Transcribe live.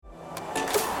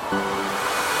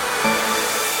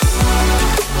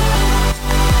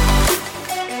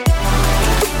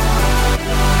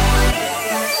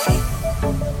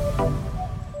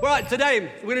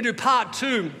Today, we're going to do part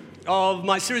 2 of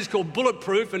my series called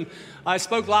Bulletproof. And I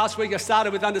spoke last week, I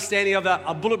started with understanding of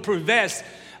a bulletproof vest.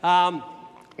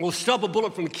 Will stop a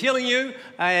bullet from killing you,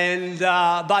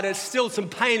 but there's still some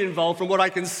pain involved from what I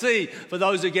can see for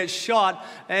those who get shot.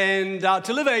 And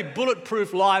to live a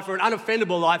bulletproof life or an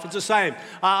unoffendable life, it's the same.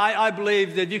 I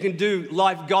believe that you can do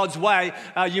life God's way.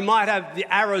 You might have the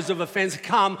arrows of offense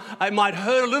come. It might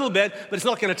hurt a little bit, but it's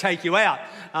not going to take you out.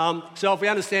 So if we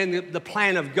understand the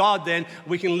plan of God, then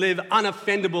we can live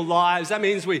unoffendable lives. That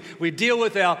means we deal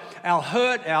with our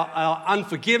hurt, our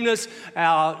unforgiveness,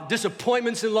 our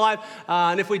disappointments in life,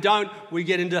 and if we don't, we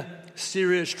get into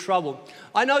serious trouble.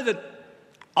 I know that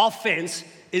offense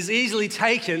is easily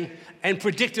taken and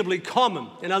predictably common.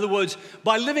 In other words,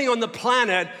 by living on the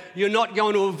planet, you're not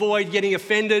going to avoid getting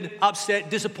offended, upset,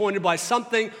 disappointed by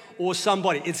something or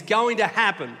somebody. It's going to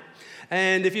happen.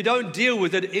 And if you don't deal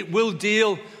with it, it will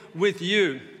deal with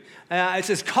you. It's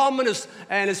as common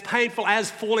and as painful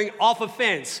as falling off a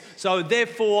fence. So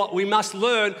therefore, we must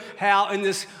learn how in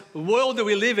this world that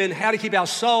we live in, how to keep our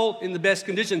soul in the best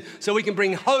condition so we can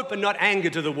bring hope and not anger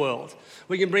to the world.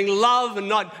 We can bring love and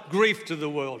not grief to the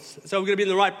world. So we're going to be in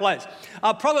the right place.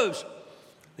 Proverbs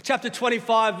chapter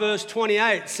 25, verse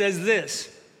 28 says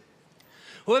this: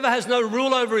 whoever has no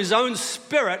rule over his own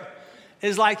spirit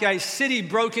is like a city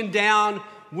broken down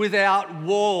without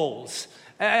walls.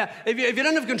 If you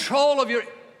don't have control of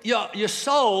your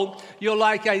soul, you're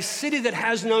like a city that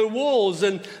has no walls.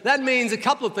 And that means a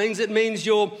couple of things. It means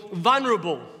you're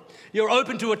vulnerable. You're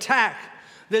open to attack.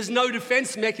 There's no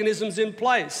defense mechanisms in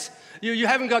place. You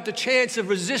haven't got the chance of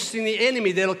resisting the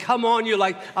enemy that'll come on you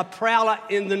like a prowler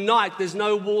in the night. There's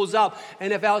no walls up.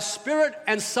 And if our spirit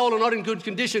and soul are not in good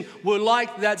condition, we're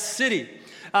like that city.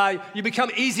 You become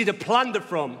easy to plunder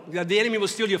from. The enemy will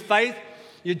steal your faith,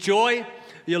 your joy,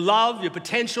 your love, your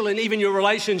potential, and even your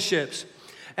relationships.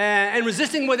 And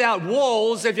resisting without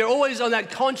walls, if you're always on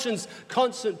that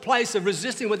constant place of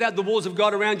resisting without the walls of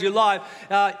God around your life,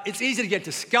 it's easy to get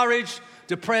discouraged,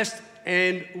 depressed,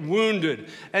 and wounded.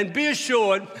 And be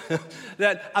assured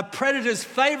that a predator's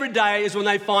favorite day is when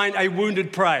they find a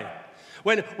wounded prey.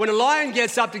 When a lion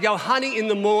gets up to go hunting in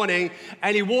the morning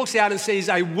and he walks out and sees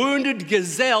a wounded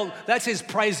gazelle, that's his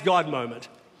praise God moment.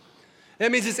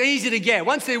 That means it's easy to get.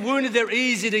 Once they're wounded, they're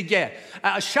easy to get.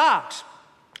 Sharks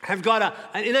have got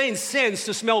an innate sense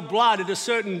to smell blood at a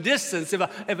certain distance if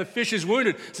a fish is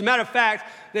wounded. As a matter of fact,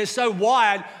 they're so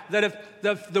wired that if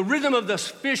the rhythm of the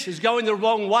fish is going the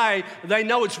wrong way, they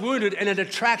know it's wounded and it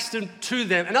attracts them to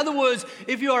them. In other words,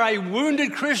 if you are a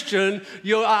wounded Christian,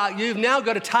 you've now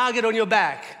got a target on your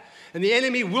back. And the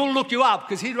enemy will look you up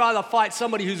because he'd rather fight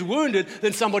somebody who's wounded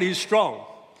than somebody who's strong.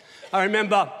 I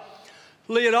remember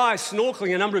Lee and I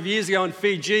snorkeling a number of years ago in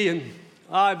Fiji, and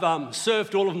I've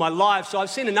surfed all of my life, so I've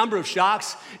seen a number of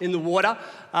sharks in the water.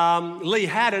 Lee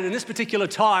had it, and this particular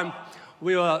time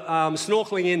we were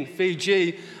snorkeling in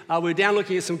Fiji. We were down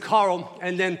looking at some coral,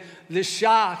 and then this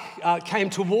shark came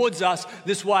towards us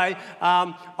this way.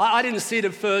 I didn't see it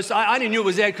at first. I only knew it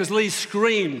was there because Lee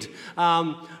screamed,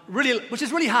 which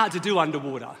is really hard to do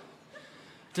underwater,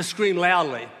 to scream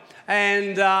loudly.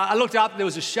 And I looked up, there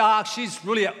was a shark. She's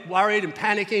really worried and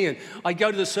panicking. And I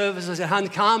go to the surface, I said, "Hun,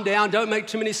 calm down. Don't make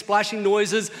too many splashing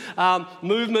noises,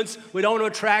 movements. We don't want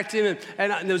to attract him."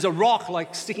 And there was a rock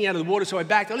like sticking out of the water, so I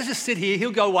backed. "Let's just sit here.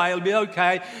 He'll go away. It'll be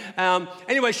okay."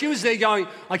 Anyway, she was there going,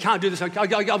 "I can't do this. I've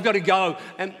got to go."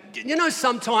 And you know,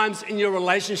 sometimes in your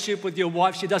relationship with your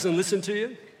wife, she doesn't listen to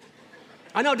you.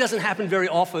 I know it doesn't happen very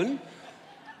often,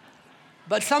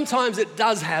 but sometimes it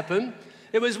does happen.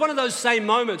 It was one of those same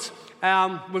moments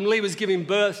when Lee was giving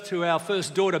birth to our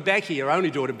first daughter, Becky, our only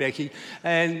daughter, Becky,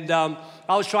 and I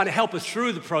was trying to help her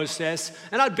through the process,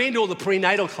 and I'd been to all the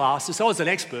prenatal classes, so I was an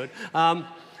expert, and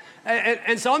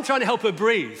so I'm trying to help her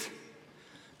breathe.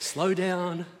 Slow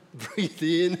down, breathe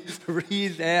in,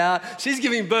 breathe out. She's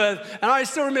giving birth, and I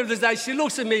still remember this day. She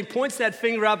looks at me, points that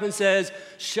finger up and says,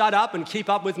 "Shut up and keep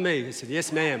up with me." I said,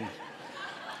 "Yes, ma'am."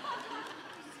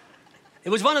 It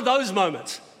was one of those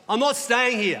moments. "I'm not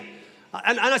staying here."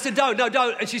 And I said, don't.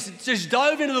 And she just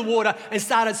dove into the water and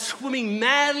started swimming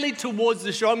madly towards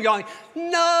the shore. I'm going,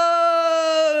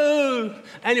 "No!"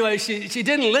 Anyway, she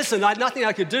didn't listen. I had nothing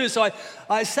I could do. So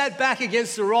I sat back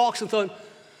against the rocks and thought,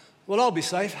 well, I'll be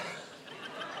safe.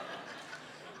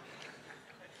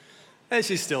 And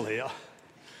she's still here.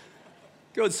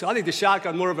 Good. So I think the shark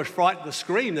got more of a fright of the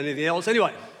scream than anything else.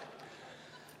 Anyway,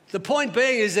 the point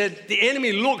being is that the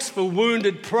enemy looks for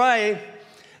wounded prey.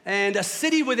 And a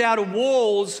city without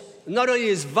walls not only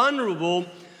is vulnerable,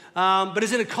 but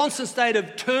is in a constant state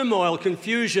of turmoil,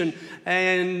 confusion,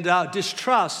 and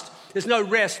distrust. There's no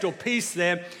rest or peace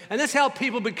there. And that's how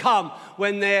people become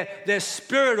when their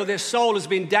spirit or their soul has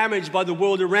been damaged by the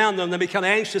world around them. They become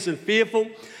anxious and fearful.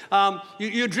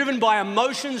 You're driven by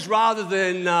emotions rather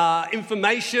than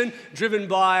information, driven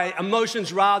by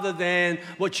emotions rather than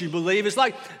what you believe. It's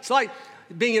like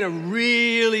being in a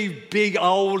really big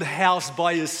old house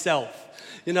by yourself.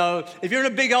 You know, if you're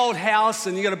in a big old house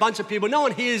and you've got a bunch of people, no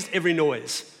one hears every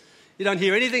noise. You don't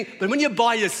hear anything. But when you're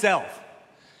by yourself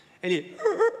and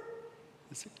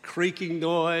it's a creaking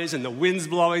noise and the wind's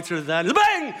blowing through that, and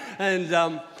bang!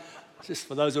 And just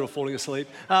for those that are falling asleep.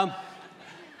 And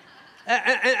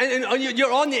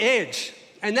you're on the edge.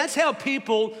 And that's how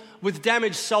people with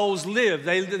damaged souls live.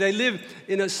 They live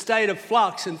in a state of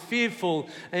flux and fearful,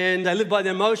 and they live by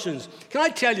their emotions. Can I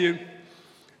tell you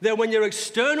that when your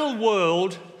external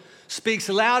world speaks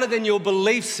louder than your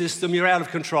belief system, you're out of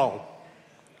control?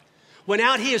 When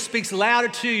out here speaks louder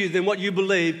to you than what you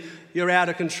believe, you're out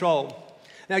of control.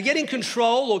 Now, getting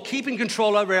control or keeping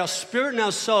control over our spirit and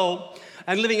our soul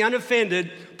and living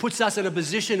unoffended puts us in a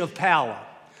position of power.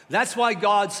 That's why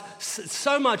God's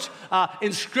so much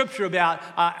in Scripture about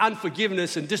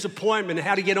unforgiveness and disappointment and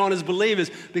how to get on as believers,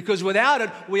 because without it,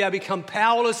 we have become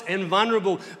powerless and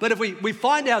vulnerable. But if we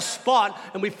find our spot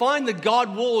and we find the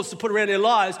God walls to put around our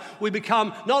lives, we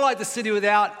become not like the city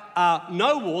without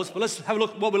no walls, but let's have a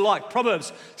look at what we're like.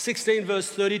 Proverbs 16, verse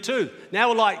 32.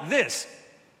 Now we're like this.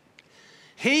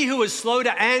 He who is slow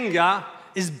to anger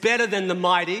is better than the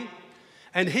mighty,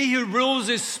 and he who rules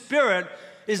his spirit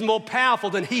is more powerful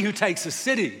than he who takes a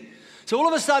city. So all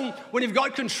of a sudden, when you've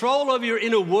got control over your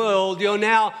inner world, you're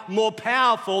now more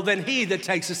powerful than he that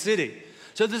takes a city.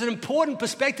 So there's an important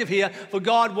perspective here for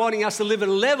God wanting us to live at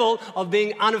a level of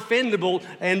being unoffendable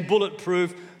and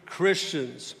bulletproof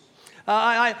Christians.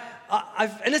 And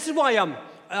this is why,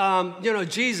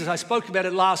 Jesus, I spoke about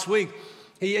it last week.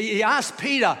 He asked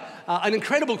Peter an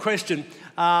incredible question.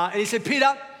 And he said,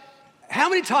 Peter, how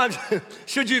many times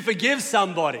should you forgive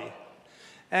somebody?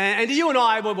 And you and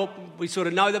I, well, we sort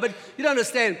of know that, but you don't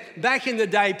understand. Back in the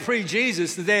day,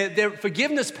 pre-Jesus, their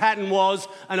forgiveness pattern was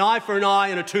an eye for an eye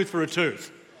and a tooth for a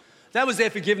tooth. That was their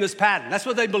forgiveness pattern. That's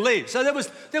what they believed. So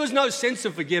there was no sense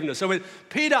of forgiveness. So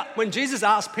when Jesus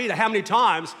asked Peter how many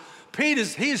times, he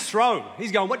is thrown.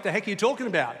 He's going, what the heck are you talking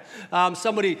about?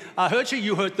 Somebody hurt you,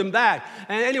 you hurt them back.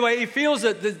 And anyway, he feels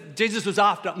that Jesus was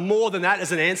after more than that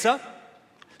as an answer.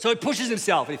 So he pushes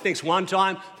himself. He thinks one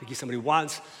time, forgive somebody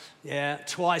once. Yeah,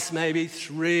 twice maybe,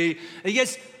 3. And he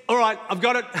gets, all right, I've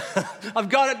got it. I've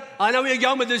got it. I know where you're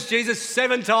going with this, Jesus,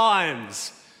 7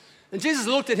 times. And Jesus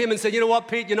looked at him and said, you know what,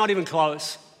 Pete, you're not even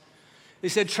close. He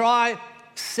said, try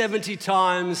 70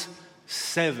 times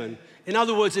 7. In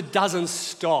other words, it doesn't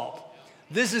stop.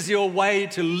 This is your way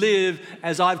to live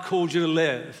as I've called you to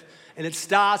live. And it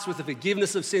starts with the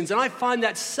forgiveness of sins. And I find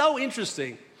that so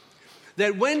interesting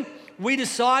that when we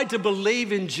decide to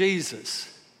believe in Jesus,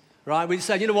 right? We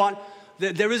say, you know what?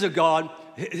 There is a God.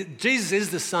 Jesus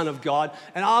is the Son of God,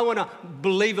 and I want to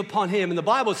believe upon him. And the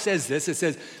Bible says this. It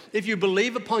says, if you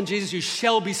believe upon Jesus, you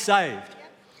shall be saved.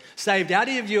 Saved out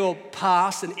of your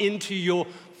past and into your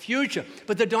future.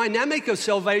 But the dynamic of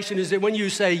salvation is that when you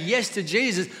say yes to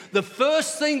Jesus, the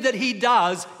first thing that he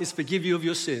does is forgive you of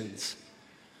your sins.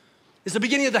 It's the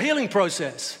beginning of the healing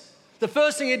process. The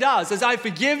first thing he does is, I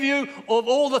forgive you of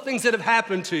all the things that have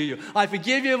happened to you. I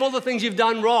forgive you of all the things you've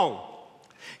done wrong.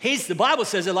 The Bible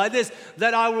says it like this,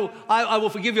 that I will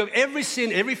forgive you of every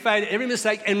sin, every failure, every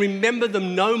mistake, and remember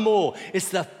them no more. It's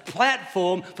the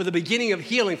platform for the beginning of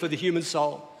healing for the human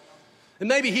soul. And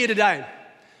maybe here today,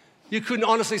 you couldn't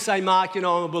honestly say, Mark, I'm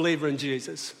a believer in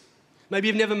Jesus. Maybe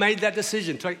you've never made that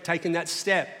decision, taken that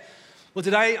step. Well,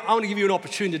 today, I want to give you an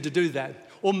opportunity to do that.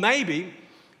 Or maybe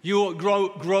you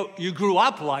grew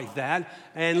up like that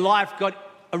and life got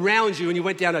around you and you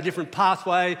went down a different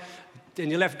pathway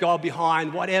and you left God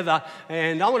behind, whatever.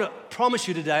 And I want to promise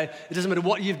you today, it doesn't matter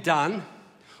what you've done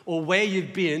or where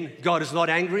you've been, God is not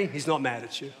angry, he's not mad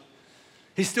at you.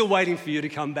 He's still waiting for you to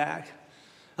come back.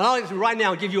 And I'd like to right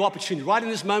now give you opportunity, right in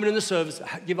this moment in the service,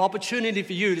 give opportunity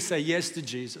for you to say yes to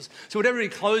Jesus. So whatever,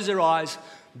 close their eyes,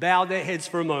 bow their heads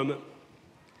for a moment.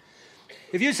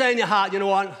 If you say in your heart, you know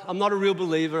what, I'm not a real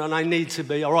believer and I need to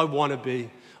be, or I want to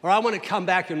be, or I want to come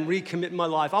back and recommit my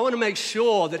life. I want to make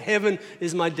sure that heaven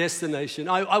is my destination.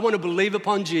 I want to believe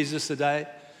upon Jesus today.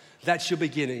 That's your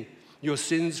beginning. Your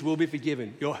sins will be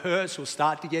forgiven. Your hurts will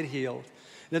start to get healed.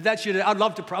 And if that's you, I'd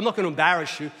love to pray. I'm not going to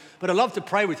embarrass you, but I'd love to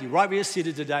pray with you right where you're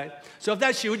seated today. So if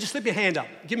that's you, would you slip your hand up,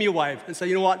 give me a wave and say,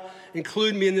 you know what,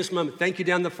 include me in this moment. Thank you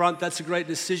down the front. That's a great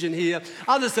decision here.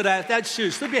 Others today, if that's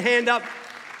you, slip your hand up.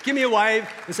 give me a wave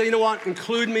and say, you know what,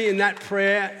 include me in that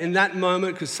prayer, in that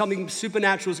moment, because something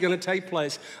supernatural is going to take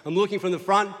place. I'm looking from the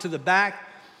front to the back,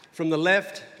 from the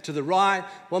left to the right.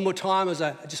 One more time as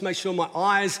I just make sure my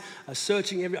eyes are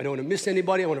searching. I don't want to miss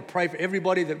anybody. I want to pray for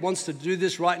everybody that wants to do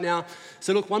this right now.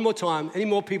 So look, one more time. Any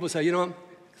more people say, you know what,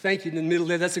 thank you in the middle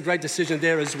there. That's a great decision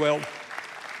there as well.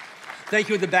 Thank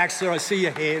you at the back, sir. I see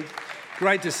your hand.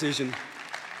 Great decision.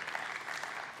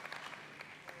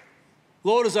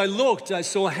 Lord, as I looked, I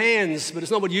saw hands, but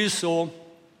it's not what you saw.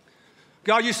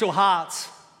 God, you saw hearts,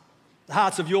 the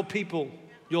hearts of your people,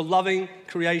 your loving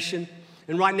creation.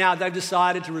 And right now, they've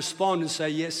decided to respond and say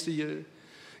yes to you.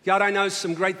 God, I know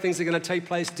some great things are going to take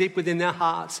place deep within their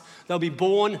hearts. They'll be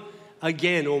born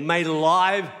again or made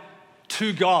alive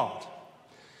to God.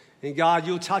 And God,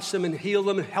 you'll touch them and heal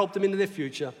them and help them into their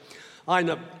future. I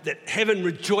know that heaven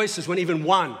rejoices when even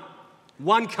one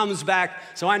comes back.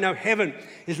 So I know heaven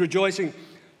is rejoicing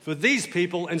for these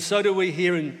people, and so do we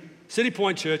here in City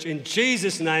Point Church. In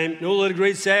Jesus' name, and all that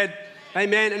agreed said,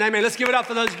 amen and amen. Let's give it up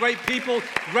for those great people,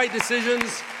 great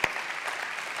decisions.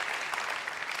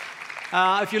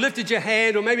 If you lifted your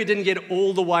hand, or maybe it didn't get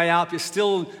all the way up, you're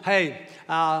still, hey,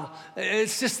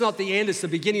 it's just not the end, it's the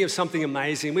beginning of something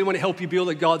amazing. We want to help you be all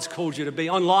that God's called you to be.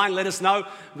 Online, let us know.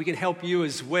 We can help you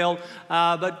as well.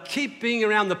 But keep being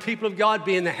around the people of God,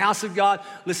 be in the house of God,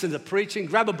 listen to the preaching.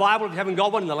 Grab a Bible if you haven't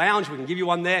got one in the lounge, we can give you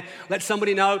one there. Let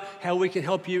somebody know how we can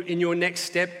help you in your next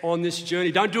step on this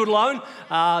journey. Don't do it alone.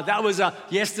 That was a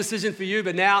yes decision for you,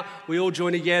 but now we all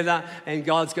join together and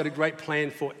God's got a great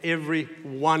plan for every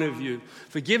one of you.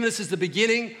 Forgiveness is the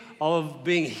beginning of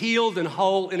being healed and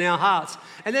whole in our hearts.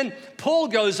 And then Paul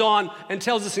goes on and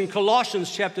tells us in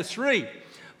Colossians chapter 3,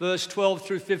 verse 12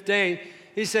 through 15,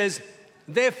 he says,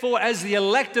 therefore, as the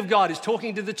elect of God, is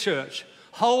talking to the church,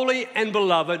 holy and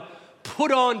beloved,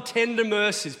 put on tender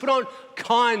mercies, put on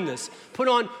kindness, put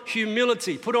on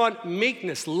humility, put on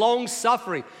meekness,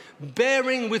 long-suffering,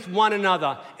 bearing with one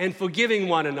another and forgiving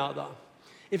one another.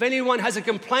 If anyone has a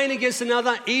complaint against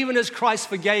another, even as Christ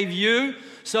forgave you,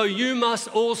 so you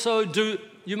also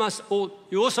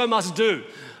must do.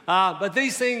 But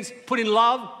these things put in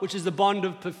love, which is the bond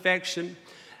of perfection,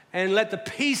 and let the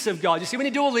peace of God. You see, when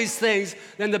you do all these things,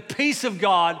 then the peace of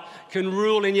God can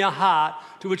rule in your heart,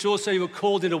 to which also you were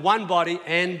called into one body,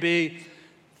 and be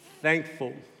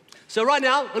thankful. So right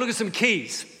now, we'll look at some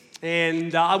keys.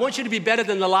 And I want you to be better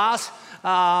than the last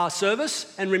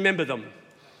service and remember them.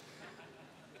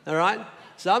 All right?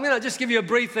 So I'm going to just give you a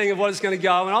brief thing of what it's going to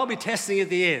go, and I'll be testing at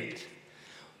the end.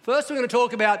 First, we're going to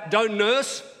talk about don't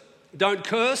nurse, don't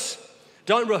curse,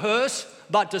 don't rehearse,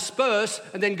 but disperse,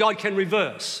 and then God can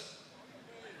reverse.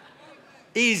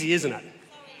 Easy, isn't it?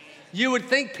 You would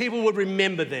think people would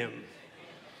remember them.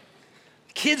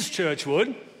 Kids' church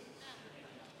would.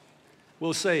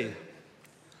 We'll see.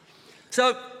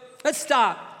 So let's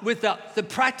start with the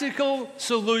practical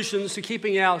solutions to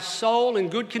keeping our soul in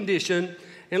good condition.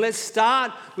 And let's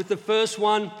start with the first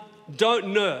one, don't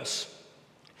nurse.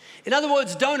 In other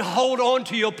words, don't hold on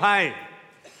to your pain,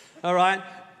 all right?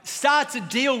 Start to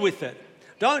deal with it.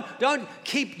 Don't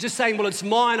keep just saying, well, it's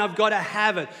mine, I've got to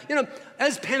have it. You know,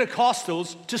 as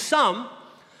Pentecostals, to some,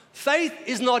 faith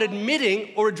is not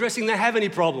admitting or addressing they have any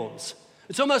problems.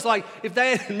 It's almost like if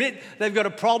they admit they've got a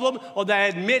problem or they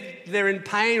admit they're in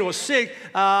pain or sick,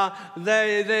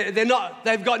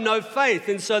 they've got no faith,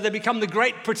 and so they become the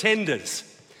great pretenders.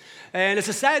 And it's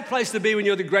a sad place to be when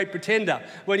you're the great pretender.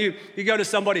 When you go to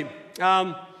somebody,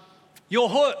 you're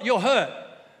hurt.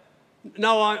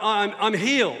 No, I'm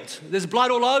healed. There's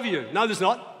blood all over you. No, there's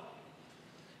not.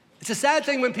 It's a sad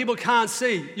thing when people can't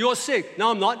see. You're sick.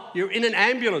 No, I'm not. You're in an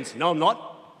ambulance. No, I'm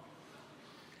not.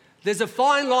 There's a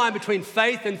fine line between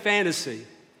faith and fantasy.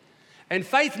 And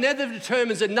faith never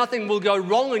determines that nothing will go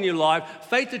wrong in your life.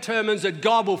 Faith determines that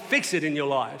God will fix it in your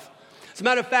life. As a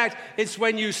matter of fact, it's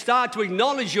when you start to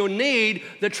acknowledge your need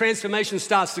that transformation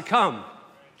starts to come.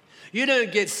 You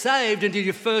don't get saved until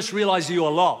you first realize you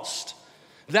are lost.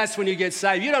 That's when you get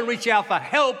saved. You don't reach out for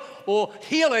help or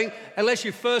healing unless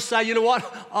you first say, you know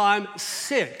what, I'm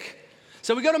sick.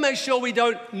 So we've got to make sure we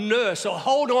don't nurse or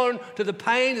hold on to the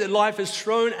pain that life has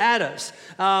thrown at us.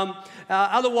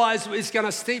 Otherwise, it's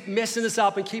going to keep messing us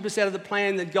up and keep us out of the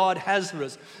plan that God has for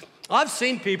us. I've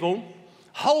seen people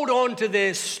hold on to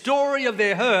their story of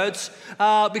their hurts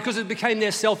because it became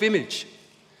their self-image.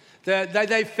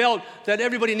 They felt that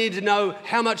everybody needed to know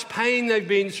how much pain they've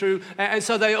been through, and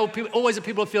so always the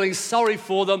people are feeling sorry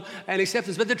for them and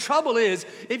acceptance. But the trouble is,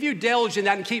 if you delve in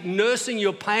that and keep nursing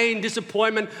your pain,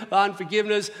 disappointment,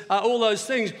 unforgiveness, all those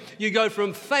things, you go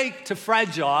from fake to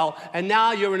fragile, and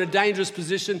now you're in a dangerous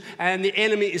position, and the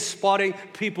enemy is spotting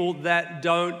people that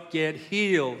don't get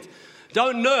healed.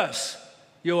 Don't nurse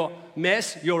your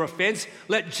mess, your offense.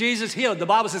 Let Jesus heal it. The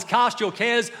Bible says, cast your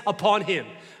cares upon him.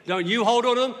 Don't you hold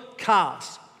on to them,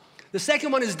 cast. The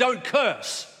second one is don't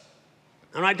curse.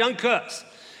 All right, don't curse.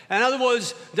 In other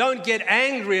words, don't get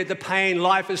angry at the pain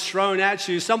life has thrown at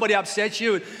you. Somebody upsets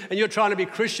you and you're trying to be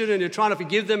Christian and you're trying to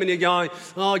forgive them and you're going,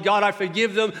 oh God, I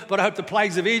forgive them, but I hope the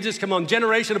plagues of Egypt come on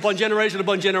generation upon generation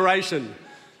upon generation.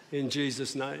 In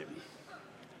Jesus' name.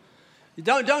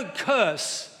 Don't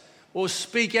curse or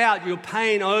speak out your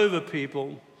pain over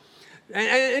people.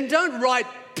 And don't write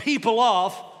people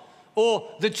off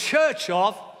or the church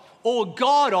off or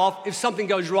God off if something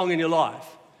goes wrong in your life.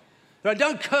 Right?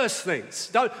 Don't curse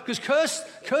things. Because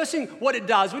cursing, what it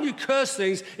does, when you curse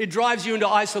things, it drives you into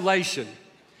isolation.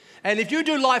 And if you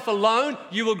do life alone,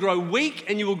 you will grow weak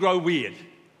and you will grow weird.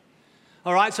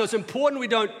 All right, so it's important we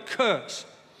don't curse.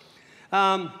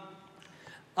 I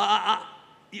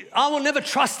will never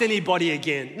trust anybody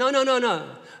again. No.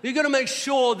 You've got to make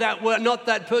sure that we're not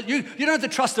that person. You don't have to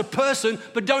trust a person,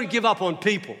 but don't give up on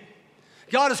people.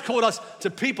 God has called us to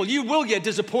people. You will get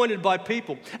disappointed by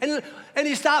people. And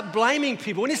you start blaming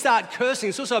people. When you start cursing,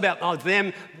 it's also about,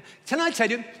 them. Can I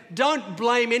tell you, don't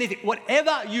blame anything.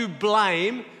 Whatever you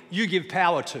blame, you give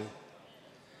power to.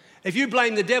 If you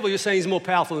blame the devil, you're saying he's more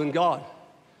powerful than God.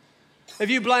 If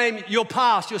you blame your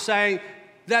past, you're saying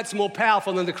that's more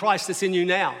powerful than the Christ that's in you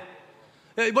now.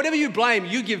 Whatever you blame,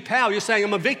 you give power. You're saying,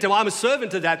 I'm a victim, I'm a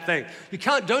servant to that thing.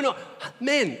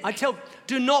 Men,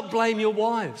 do not blame your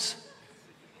wives.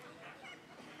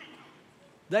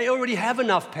 They already have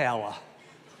enough power.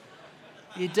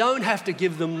 You don't have to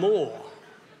give them more.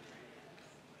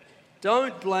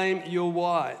 Don't blame your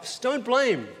wives. Don't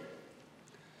blame.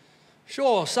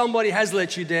 Sure, somebody has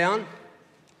let you down,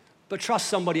 but trust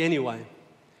somebody anyway.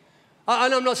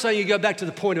 And I'm not saying you go back to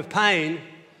the point of pain,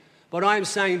 but I'm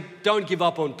saying don't give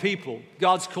up on people.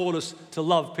 God's called us to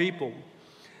love people.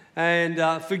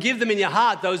 And forgive them in your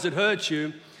heart, those that hurt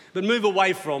you, but move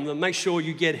away from them. Make sure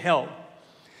you get help.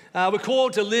 We're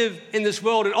called to live in this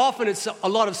world, and often it's a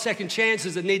lot of second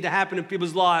chances that need to happen in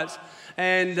people's lives.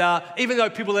 And even though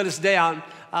people let us down,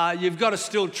 you've got to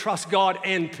still trust God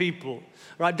and people.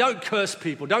 Right? Don't curse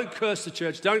people. Don't curse the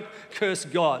church. Don't curse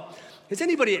God. Has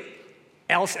anybody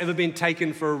else ever been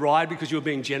taken for a ride because you were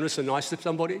being generous and nice to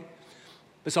somebody?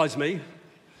 Besides me?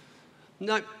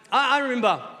 No. I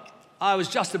remember I was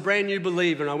just a brand new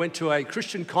believer, and I went to a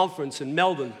Christian conference in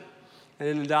Melbourne.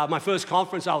 And my first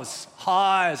conference, I was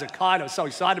high as a kite. I was so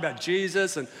excited about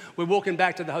Jesus. And we're walking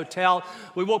back to the hotel.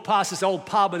 We walked past this old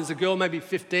pub, and there's a girl, maybe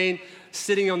 15,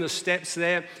 sitting on the steps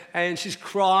there. And she's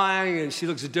crying, and she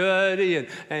looks dirty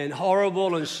and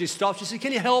horrible. And she stopped. She said,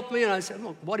 can you help me? And I said,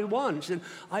 look, what do you want? She said,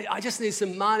 I just need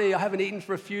some money. I haven't eaten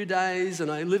for a few days, and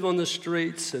I live on the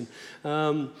streets.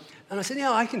 And I said,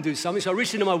 yeah, I can do something. So I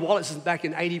reached into my wallet, this is back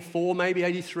in 84, maybe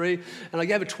 83, and I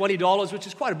gave her $20, which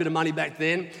is quite a bit of money back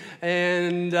then.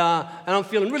 And I'm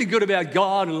feeling really good about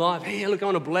God and life. Hey, look, I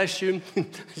want to bless you.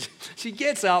 She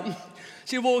gets up,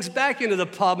 she walks back into the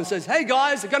pub and says, hey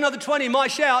guys, I've got another 20, my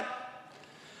shout.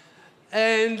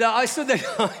 And I stood there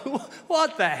going,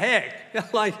 what the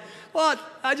heck? Like, what?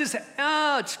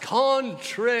 It's con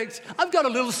tricks. I've got a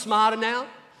little smarter now.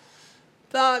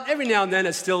 But every now and then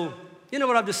it's still, you know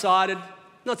what I've decided?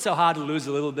 Not so hard to lose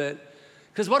a little bit.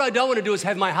 Because what I don't want to do is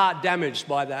have my heart damaged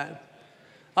by that.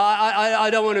 I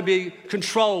don't want to be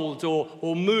controlled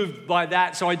or moved by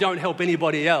that so I don't help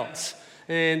anybody else.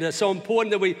 And it's so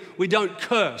important that we don't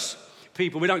curse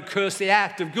people. We don't curse the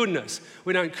act of goodness.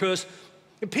 We don't curse.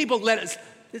 People let us.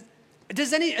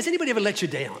 Has anybody ever let you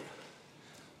down?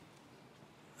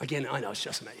 Again, I know it's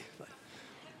just me.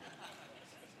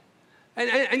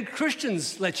 And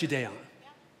Christians let you down.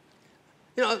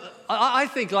 You know, I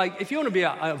think like if you want to be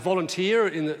a volunteer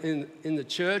in the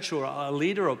church or a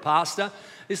leader or a pastor,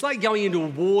 it's like going into a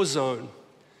war zone.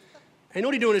 And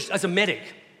all you're doing is, as a medic,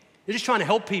 you're just trying to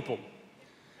help people.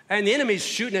 And the enemy's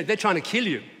shooting at, they're trying to kill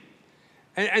you.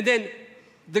 And then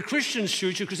the Christians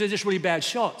shoot you because they're just really bad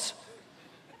shots.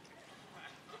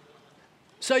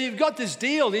 So you've got this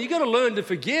deal, and you've got to learn to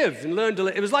forgive and learn to.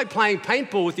 It was like playing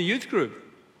paintball with the youth group.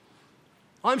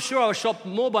 I'm sure I was shot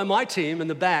more by my team in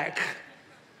the back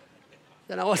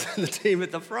than I was in the team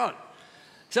at the front.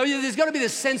 So there's got to be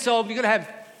this sense of you've got to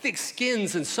have thick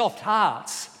skins and soft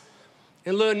hearts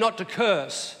and learn not to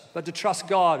curse but to trust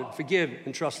God and forgive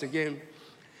and trust again.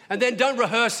 And then don't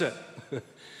rehearse it.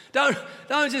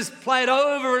 Don't just play it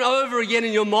over and over again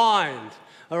in your mind.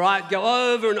 All right,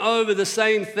 go over and over the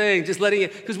same thing, just letting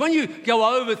it, because when you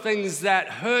go over things that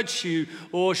hurt you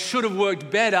or should have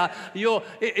worked better,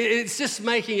 it's just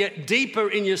making it deeper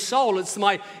in your soul. It's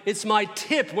my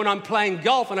tip when I'm playing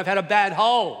golf and I've had a bad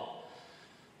hole.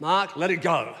 Mark, let it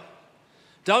go.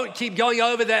 Don't keep going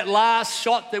over that last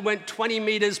shot that went 20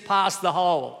 meters past the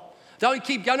hole. Don't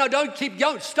keep going. No, don't keep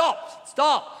going. Stop,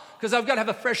 because I've got to have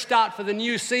a fresh start for the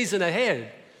new season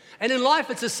ahead. And in life,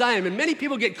 it's the same. And many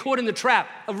people get caught in the trap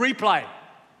of replay.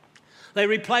 They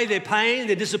replay their pain,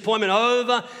 their disappointment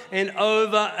over and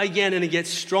over again, and it gets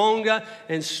stronger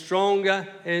and stronger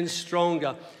and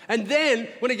stronger. And then,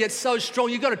 when it gets so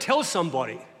strong, you've got to tell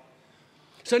somebody.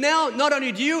 So now, not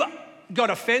only do you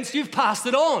got offense, you've passed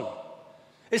it on.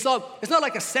 It's not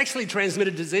like a sexually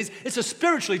transmitted disease, it's a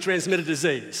spiritually transmitted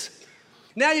disease.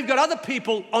 Now you've got other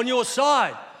people on your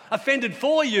side, offended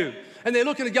for you. And they're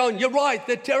looking and going, you're right,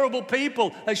 they're terrible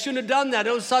people. They shouldn't have done that. And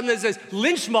all of a sudden there's this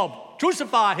lynch mob,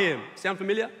 crucify him. Sound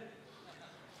familiar?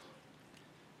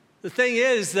 The thing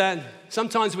is that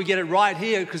sometimes we get it right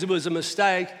here because it was a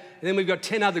mistake, and then we've got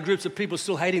 10 other groups of people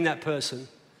still hating that person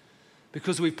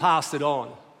because we've passed it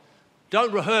on.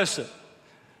 Don't rehearse it.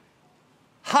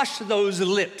 Hush those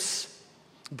lips.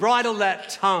 Bridle that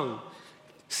tongue.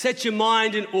 Set your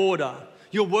mind in order.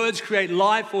 Your words create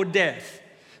life or death.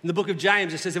 In the book of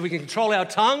James, it says if we can control our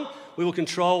tongue, we will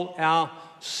control our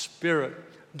spirit.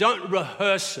 Don't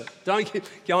rehearse it. Don't keep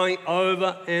going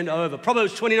over and over.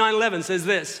 Proverbs 29:11 says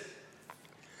this: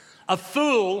 a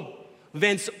fool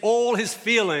vents all his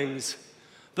feelings,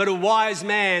 but a wise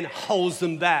man holds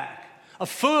them back. A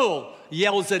fool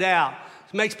yells it out.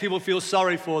 It makes people feel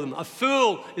sorry for them. A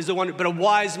fool is the one, but a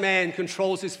wise man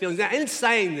controls his feelings. Now, in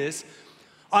saying this,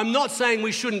 I'm not saying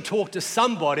we shouldn't talk to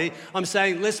somebody. I'm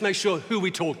saying let's make sure who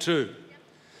we talk to.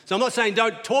 So I'm not saying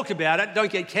don't talk about it,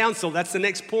 don't get counsel. That's the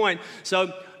next point.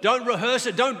 So don't rehearse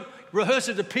it. Don't rehearse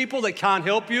it to people that can't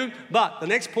help you. But the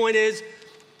next point is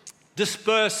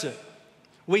disperse it.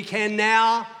 We can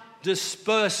now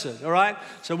disperse it, all right?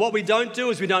 So what we don't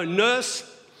do is we don't nurse,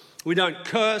 we don't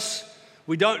curse,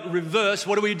 we don't reverse.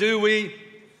 What do? We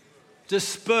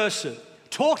disperse it.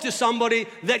 Talk to somebody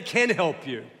that can help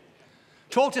you.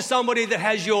 Talk to somebody that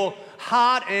has your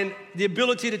heart and the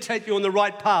ability to take you on the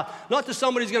right path. Not to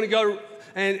somebody who's going to go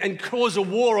and cause a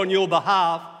war on your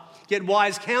behalf. Get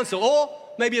wise counsel. Or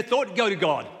maybe a thought, go to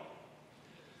God.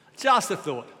 Just a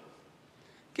thought.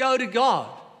 Go to God.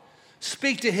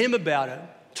 Speak to Him about it.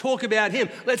 Talk about Him.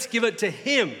 Let's give it to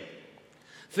Him.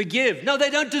 Forgive. No, they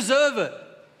don't deserve it.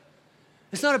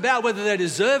 It's not about whether they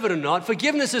deserve it or not.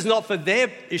 Forgiveness is not for their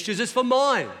issues, it's for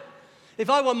mine. If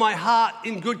I want my heart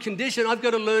in good condition, I've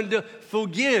got to learn to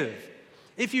forgive.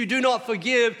 If you do not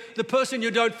forgive, the person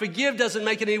you don't forgive doesn't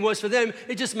make it any worse for them.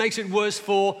 It just makes it worse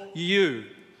for you.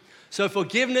 So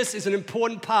forgiveness is an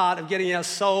important part of getting our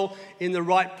soul in the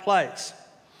right place.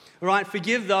 All right,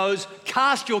 forgive those.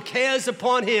 Cast your cares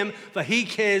upon Him, for He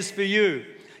cares for you.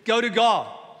 Go to God.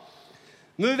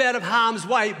 Move out of harm's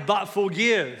way, but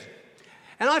forgive.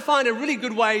 And I find a really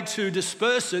good way to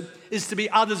disperse it is to be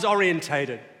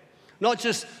others-orientated. Not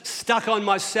just stuck on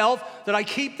myself, that I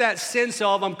keep that sense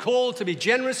of I'm called to be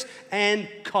generous and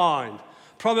kind.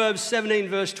 Proverbs 17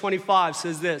 verse 25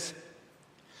 says this: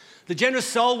 the generous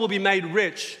soul will be made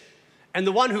rich, and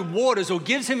the one who waters or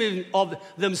gives him of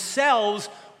themselves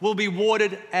will be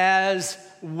watered as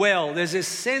well. There's this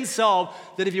sense of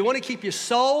that if you want to keep your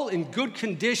soul in good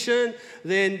condition,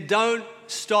 then don't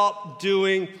stop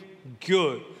doing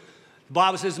good. The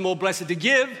Bible says it's more blessed to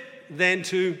give than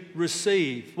to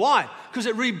receive. Why? Because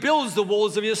it rebuilds the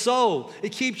walls of your soul.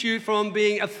 It keeps you from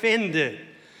being offended.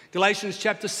 Galatians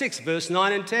chapter 6, verse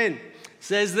 9 and 10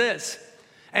 says this: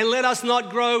 and let us not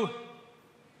grow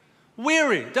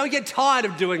weary. Don't get tired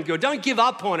of doing good. Don't give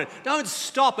up on it. Don't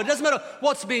stop. It doesn't matter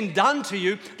what's been done to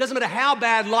you. It doesn't matter how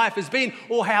bad life has been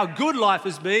or how good life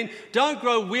has been. Don't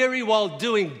grow weary while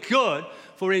doing good,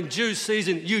 for in due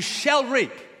season you shall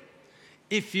reap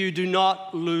if you do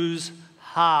not lose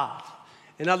heart.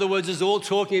 In other words, it's all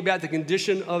talking about the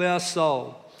condition of our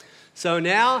soul. So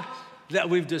now that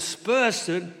we've dispersed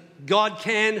it, God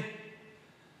can...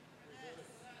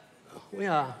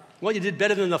 Well, you did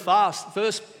better than the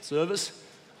first service.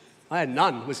 I had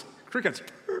none. It was crickets.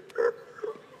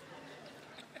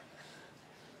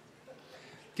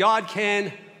 God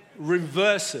can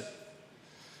reverse it.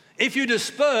 If you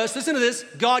disperse, listen to this,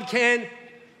 God can...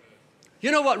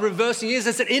 You know what reversing is?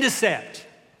 It's an intercept.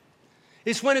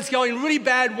 It's when it's going really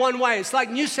bad one way. It's like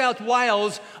New South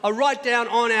Wales are right down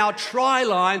on our try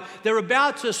line. They're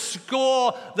about to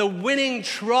score the winning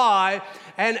try.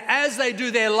 And as they do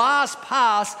their last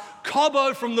pass,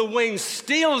 Cobbo from the wing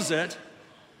steals it,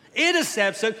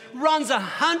 intercepts it, runs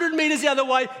 100 metres the other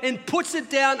way and puts it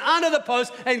down under the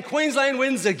post, and Queensland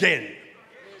wins again.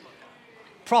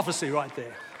 Prophecy right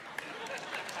there.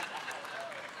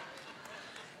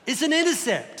 It's an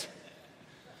intercept.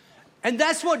 And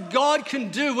that's what God can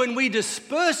do when we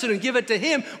disperse it and give it to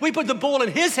Him. We put the ball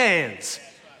in His hands.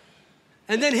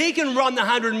 And then He can run the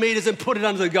 100 metres and put it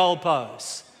under the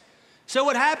goalpost. So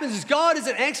what happens is God is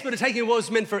an expert at taking what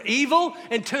was meant for evil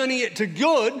and turning it to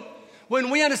good when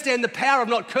we understand the power of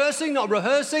not cursing, not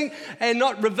rehearsing, and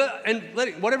not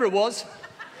letting, whatever it was.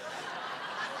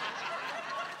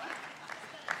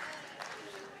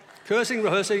 Cursing,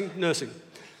 rehearsing, nursing.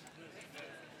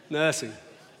 Nursing.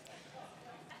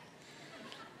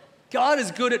 God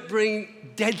is good at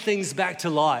bringing dead things back to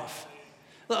life.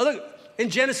 Look, in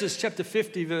Genesis chapter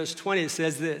 50, verse 20, it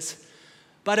says this,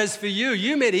 "But as for you,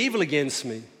 you meant evil against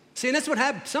me." See, and that's what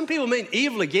happened. Some people mean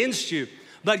evil against you,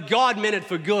 but God meant it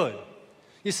for good.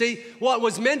 You see, what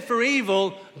was meant for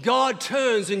evil, God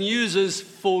turns and uses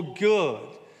for good.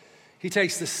 He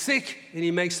takes the sick and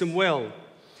He makes them well.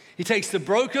 He takes the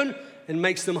broken and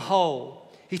makes them whole.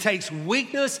 He takes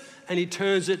weakness and He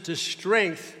turns it to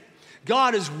strength.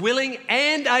 God is willing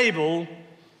and able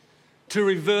to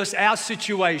reverse our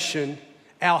situation,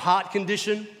 our heart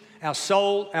condition, our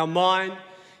soul, our mind.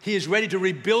 He is ready to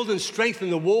rebuild and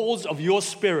strengthen the walls of your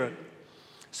spirit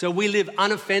so we live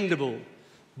unoffendable,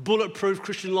 bulletproof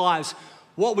Christian lives.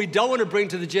 What we don't want to bring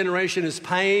to the generation is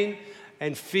pain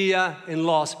and fear and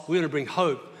loss. We want to bring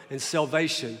hope and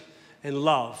salvation and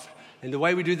love. And the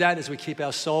way we do that is we keep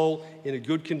our soul in a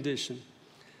good condition.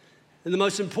 And the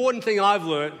most important thing I've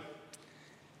learned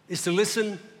is to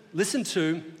listen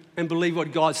to and believe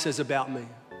what God says about me.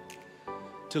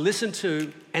 To listen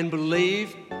to and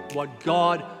believe what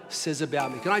God says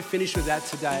about me. Can I finish with that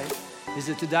today? Is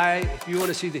that today, if you want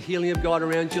to see the healing of God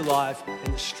around your life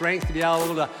and the strength to be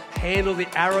able to handle the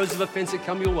arrows of offense that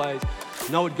come your way,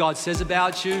 know what God says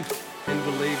about you and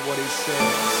believe what He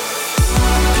says.